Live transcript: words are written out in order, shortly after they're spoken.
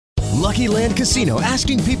Lucky Land Casino,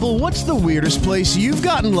 asking people, what's the weirdest place you've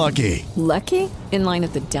gotten lucky? Lucky? In line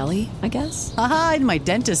at the deli, I guess? Aha, in my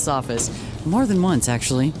dentist's office. More than once,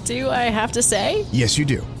 actually. Do I have to say? Yes, you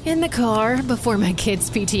do. In the car before my kids'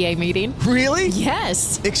 PTA meeting. Really?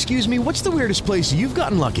 Yes. Excuse me, what's the weirdest place you've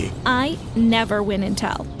gotten lucky? I never win and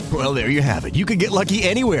tell. Well, there you have it. You can get lucky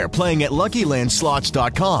anywhere, playing at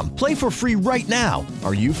LuckyLandSlots.com. Play for free right now.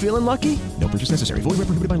 Are you feeling lucky? No purchase necessary. Void where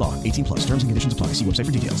prohibited by law. 18 plus. Terms and conditions apply. See website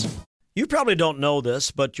for details. You probably don't know this,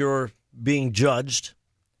 but you're being judged.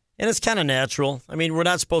 And it's kind of natural. I mean, we're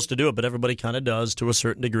not supposed to do it, but everybody kind of does to a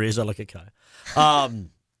certain degree, as I look at Kai.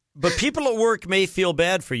 But people at work may feel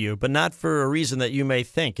bad for you, but not for a reason that you may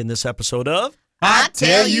think in this episode of I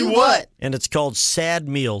Tell You What. And it's called Sad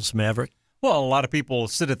Meals, Maverick. Well, a lot of people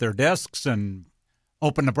sit at their desks and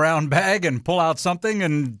open a brown bag and pull out something,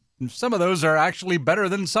 and some of those are actually better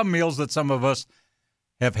than some meals that some of us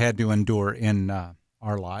have had to endure in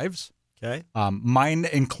our lives. Okay. Mine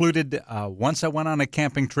included once I went on a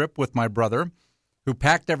camping trip with my brother who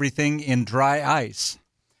packed everything in dry ice.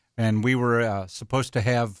 And we were supposed to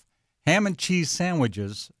have ham and cheese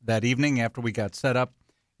sandwiches that evening after we got set up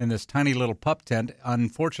in this tiny little pup tent.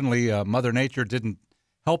 Unfortunately, Mother Nature didn't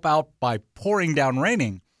help out by pouring down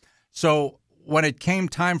raining. So when it came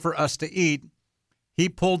time for us to eat, he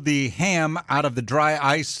pulled the ham out of the dry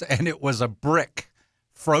ice, and it was a brick,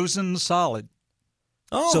 frozen solid.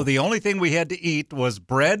 Oh. So the only thing we had to eat was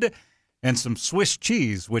bread and some Swiss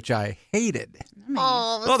cheese, which I hated.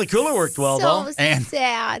 Oh, well, the cooler worked well, though. And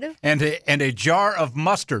sad. And a jar of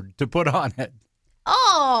mustard to put on it.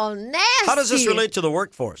 Oh, nasty. How does this relate to the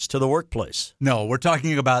workforce, to the workplace? No, we're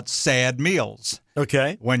talking about sad meals.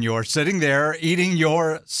 Okay. When you're sitting there eating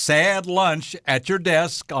your sad lunch at your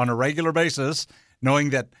desk on a regular basis, knowing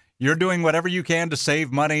that you're doing whatever you can to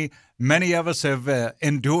save money. Many of us have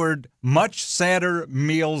endured much sadder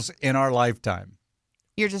meals in our lifetime.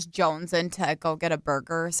 You're just jonesing to go get a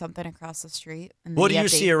burger or something across the street. And What do you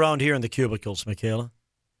see around here in the cubicles, Michaela?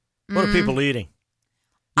 What are people eating?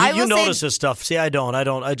 You will notice say- this stuff. See, I don't.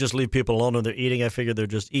 I just leave people alone when they're eating. I figure they're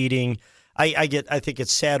just eating. I think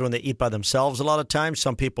it's sad when they eat by themselves a lot of times.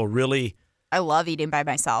 Some people really. I love eating by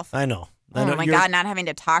myself. I know. Oh, my God, not having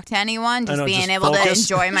to talk to anyone, just being able focus,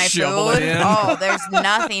 to enjoy my shovel food. it in. Oh, there's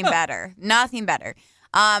nothing better. Nothing better.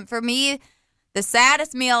 For me, the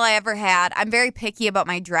saddest meal I ever had, I'm very picky about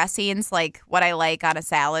my dressings, like what I like on a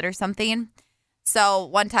salad or something. So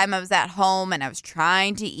one time I was at home and I was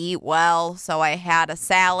trying to eat well. So I had a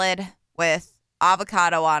salad with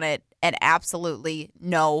avocado on it and absolutely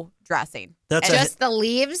no dressing. Just the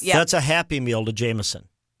leaves? Yep. That's a happy meal to Jameson.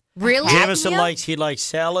 Really? Jameson likes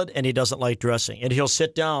salad and he doesn't like dressing. And he'll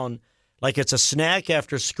sit down like it's a snack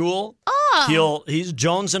after school. Oh. He's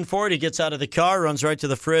jonesing for it. He gets out of the car, runs right to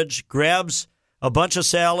the fridge, grabs a bunch of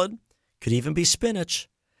salad, could even be spinach,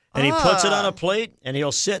 and he puts it on a plate and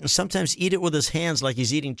he'll sit and sometimes eat it with his hands like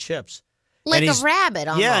he's eating chips. Like And a rabbit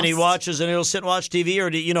almost. Yeah, and he watches and he'll sit and watch TV, or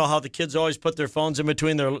you know how the kids always put their phones in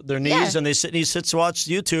between their knees Yeah. and he sits and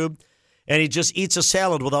watches YouTube, and he just eats a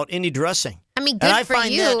salad without any dressing. I mean, good And I for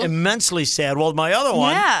find you. that immensely sad. Well, my other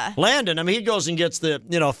one, Yeah. Landon, I mean, he goes and gets the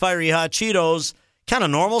fiery hot Cheetos, kind of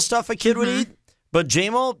normal stuff a kid would eat. But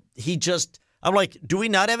JMO, I'm like, do we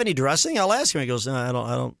not have any dressing? I'll ask him. He goes, no, I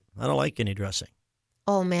don't like any dressing.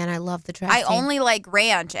 Oh, man, I love the dressing. I only like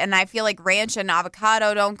ranch, and I feel like ranch and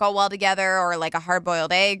avocado don't go well together, or like a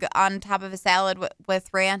hard-boiled egg on top of a salad with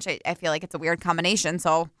ranch. I feel like it's a weird combination,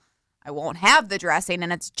 so I won't have the dressing,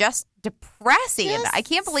 and it's just depressing. Just I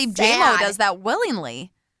can't believe sad. J-Lo does that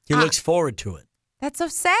willingly. He looks forward to it. That's so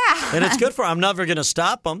sad. And it's good for him. I'm never going to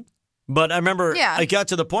stop him. But I remember Yeah. I got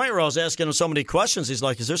to the point where I was asking him so many questions. He's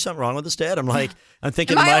like, is there something wrong with this, Dad? I'm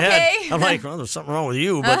thinking Am in my I head. okay? I'm like, well, there's something wrong with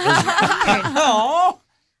you. But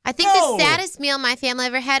I think the saddest meal my family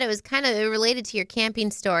ever had, it was kind of related to your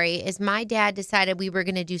camping story, is my dad decided we were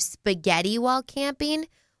going to do spaghetti while camping,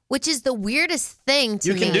 which is the weirdest thing to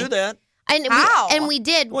you me. can do that. And How? we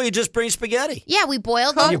did. Well, you just bring spaghetti. Yeah, we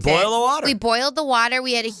boiled You boil the water. We boiled the water.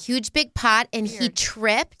 We had a huge big pot, and he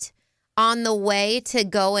tripped on the way to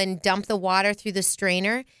go and dump the water through the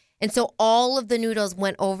strainer. And so all of the noodles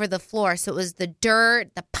went over the floor. So it was the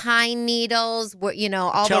dirt, the pine needles,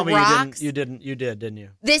 all Tell the me rocks. you did, didn't you?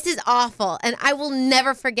 This is awful. And I will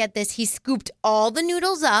never forget this. He scooped all the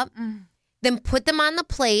noodles up, then put them on the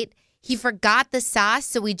plate. He forgot the sauce,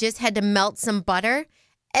 so we just had to melt some butter.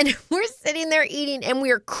 And we're sitting there eating, and we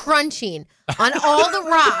are crunching on all the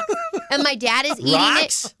rocks. And my dad is eating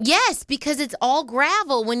Rocks? it. Yes, because it's all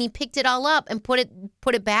gravel when he picked it all up and put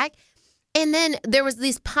it back. And then there was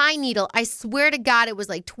this pine needle. I swear to God, it was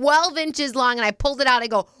like 12 inches long, and I pulled it out. I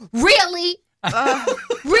go, really?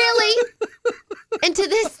 Really? And to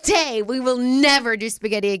this day, we will never do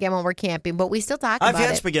spaghetti again when we're camping, but we still talk I've about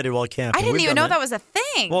had it. spaghetti while camping. I didn't We've even done know that was a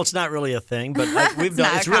thing. Well, it's not really a thing, but we've done.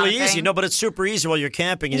 not It's a really common easy. thing. No, but it's super easy while you're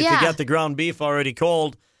camping. And if Yeah. you got the ground beef already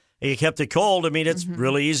cold, and you kept it cold, I mean, it's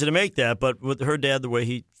really easy to make that. But with her dad, the way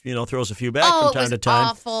he throws a few back Oh, from it time was to time,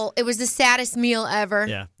 awful. It was the saddest meal ever.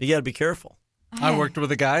 yeah, you got to be careful. I worked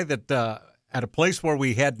with a guy that at a place where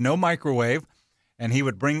we had no microwave, and he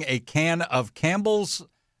would bring a can of Campbell's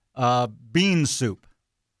bean soup.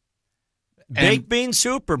 Baked bean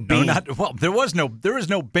soup or bean? No, not well. There is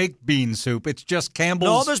no baked bean soup. It's just No,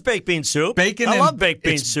 Campbell's there's baked bean soup. bacon. I and, love baked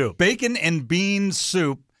bean it's soup. Bacon and bean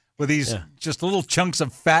soup with these just little chunks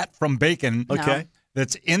of fat from bacon. Okay.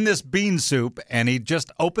 That's in this bean soup, and he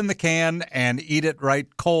just open the can and eat it right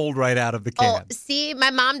cold right out of the Oh, can. see,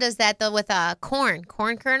 my mom does that though with corn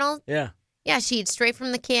kernels. Yeah, Yeah, she eats straight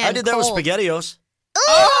from the can. I did that with cold. SpaghettiOs.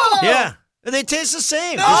 Oh! Yeah, and they taste the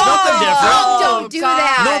same. There's nothing different. Oh, don't do gosh.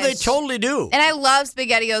 that. No, they totally do. And I love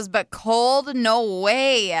SpaghettiOs, but cold, no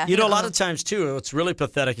way. You know, a lot of times, too, what's really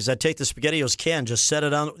pathetic is I take the SpaghettiOs can, just set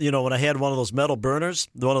it on, when I had one of those metal burners,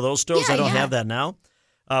 one of those stoves. Yeah, I don't yeah. have that now.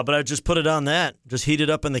 But I just put it on that, just heat it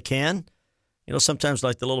up in the can. Sometimes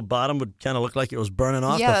like the little bottom would kind of look like it was burning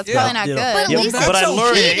off. Yeah, that's probably not good. But at least but it's I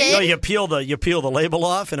learned heated. you peel the label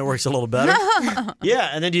off and it works a little better.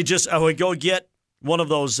 Yeah, and then I would go get one of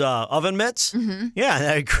those oven mitts. Mm-hmm. Yeah, and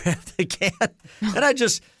I grab the can and I'd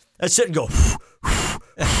sit and go,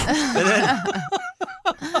 and then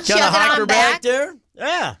kind of hike her back there.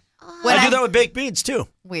 Yeah, When I do I- that with baked beans too.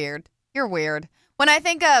 Weird. You're weird. When I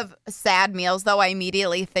think of sad meals, though, I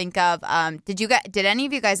immediately think of did any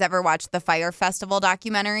of you guys ever watch the Fire Festival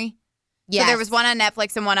documentary? Yes. So there was one on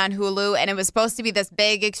Netflix and one on Hulu, and it was supposed to be this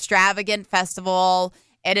big, extravagant festival,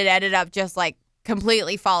 and it ended up just like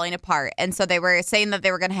completely falling apart. And so they were saying that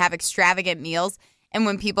they were going to have extravagant meals, and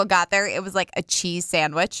when people got there, it was like a cheese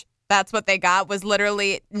sandwich. That's what they got, was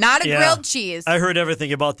literally not a grilled cheese. I heard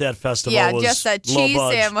everything about that festival. Yeah, was just a low cheese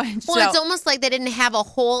budge. sandwich. Well, it's almost like they didn't have a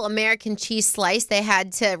whole American cheese slice. They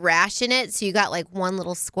had to ration it, so you got like one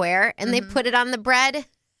little square, and they put it on the bread, and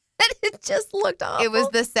it just looked awful. It was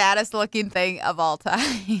the saddest looking thing of all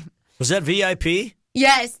time. Was that VIP?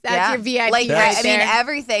 Yes, that's your VIP Like, right I mean, there.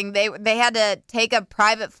 everything. They had to take a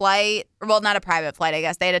private flight. Well, not a private flight, I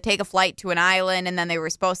guess. They had to take a flight to an island, and then they were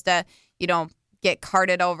supposed to, get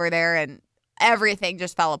carted over there, and everything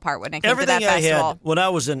just fell apart when it came Everything to that I festival. had when I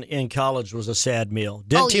was in college was a sad meal.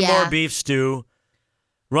 Dinty yeah. Moore beef stew,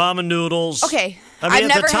 ramen noodles. Okay, I mean, I've at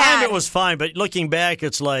never the time had- it was fine, but looking back,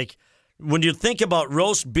 it's like when you think about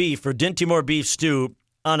roast beef or Dinty Moore beef stew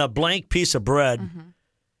on a blank piece of bread. Mm-hmm.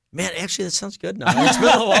 Man, actually, that sounds good now. It's been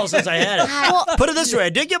a while since I had it. Put it this way, I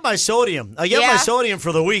did get my sodium. I get my sodium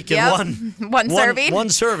for the week Yep. in One serving. One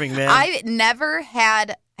serving, man. I never have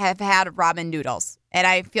had ramen noodles, and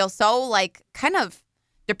I feel so kind of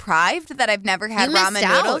deprived that I've never had You missed ramen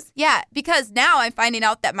out. noodles. Yeah, because now I'm finding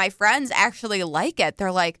out that my friends actually like it.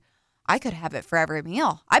 They're like, I could have it for every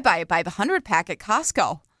meal. I buy it by the 100-pack at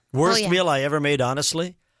Costco. Worst yeah. meal I ever made,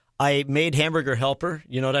 honestly. I made hamburger helper.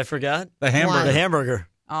 You know what I forgot? The hamburger. The hamburger.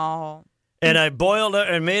 Oh, And I boiled it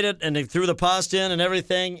and made it, and they threw the pasta in and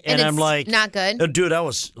everything. And I'm it's like, not good. Dude, I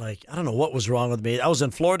was like, I don't know what was wrong with me. I was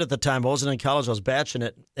in Florida at the time. I wasn't in college. I was batching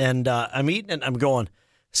it. And I'm eating it. And I'm going,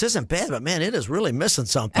 this isn't bad, but man, it is really missing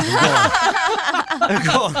something. I'm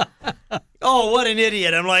going, oh, what an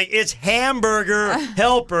idiot. I'm like, it's hamburger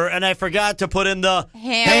helper. And I forgot to put in the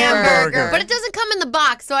hamburger. But it doesn't come in the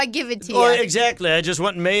box, so I give it to you. Oh, exactly. I just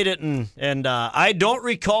went and made it, and I don't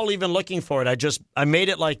recall even looking for it. I made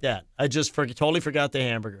it like that. I just totally forgot the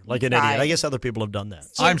hamburger, like an idiot. I guess other people have done that.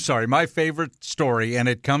 So. I'm sorry. My favorite story, and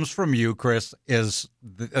it comes from you, Chris, is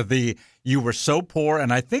the you were so poor,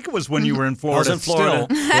 and I think it was when you were in Florida, in Florida.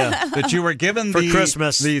 still, Yeah. that you were given For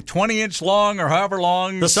Christmas. the 20-inch long or however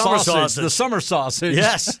long The summer sausage. the summer sausage.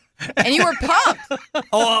 Yes. and you were pumped.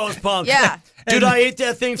 Oh, I was pumped. Yeah. Dude, I ate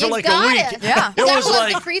that thing for You like a got week. it. Yeah. It was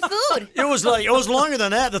That like free food. it was longer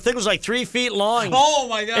than that. The thing was like 3 feet long. Oh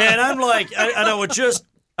my God! And I'm like, I would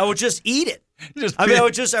just eat it.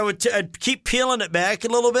 I'd keep peeling it back a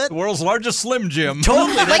little bit. the world's largest Slim Jim.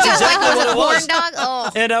 Totally, that's Like exactly it was what a it corn was. dog.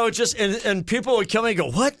 Oh, And I would just and people would come in and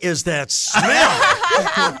go, "What is that smell?"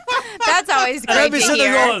 That's always And I'd great be to sitting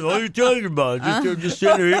there hear. going, "What are you talking about? Just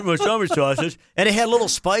sitting there eating my summer sausage." And it had little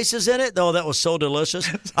spices in it. Oh, that was so delicious.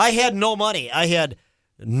 I had no money.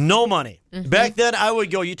 Mm-hmm. Back then, I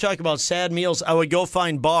would go, you talk about sad meals, I would go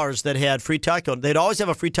find bars that had free taco. They'd always have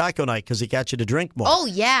a free taco night because it got you to drink more. Oh,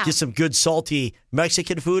 yeah. Get some good salty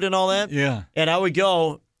Mexican food and all that. Yeah. And I would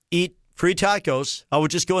go eat free tacos, I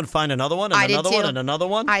would just go and find another one and I did another too. one and another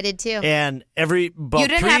one. I did too. And every You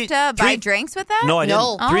didn't have to buy drinks with that? No, I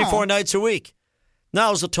No. didn't. 3-4 Oh. nights a week. No,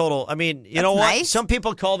 it was a total. I mean, you know what? nice. Some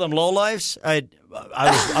people call them lowlifes. I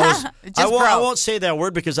Just broke. won't say that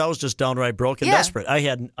word because I was just downright broke and Yeah. desperate. I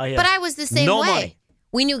had. But I was the same no way. money.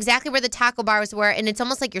 We knew exactly where the taco bars were, and it's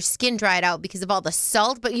almost like your skin dried out because of all the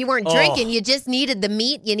salt, but you weren't Oh. drinking. You just needed the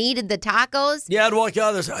meat. You needed the tacos. Yeah, I'd walk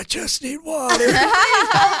out there and say, I just need water.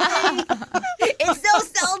 It's so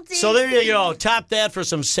salty. So there you go. Top that for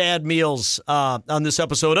some sad meals on this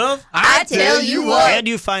episode of I tell you what. And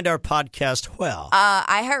you find our podcast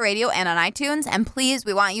iHeartRadio and on iTunes. And please,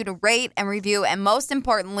 we want you to rate and review, and most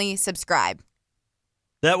importantly, subscribe.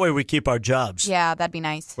 That way we keep our jobs. Yeah, that'd be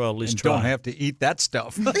nice. Well, at least And try. don't have to eat that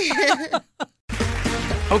stuff.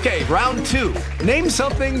 Okay, round 2. Name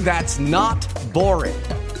something that's not boring.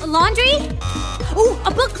 A laundry? Ooh,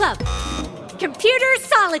 a book club. Computer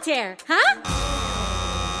solitaire, huh?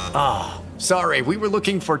 Sorry, we were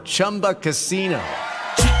looking for Chumba Casino.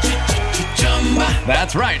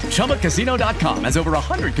 That's right. ChumbaCasino.com has over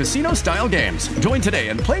 100 casino-style games. Join today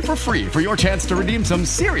and play for free for your chance to redeem some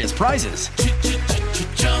serious prizes.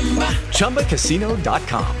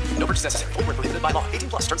 ChumbaCasino.com. No purchase necessary. Void where prohibited by law.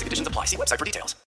 18+ terms and conditions apply. See website for details.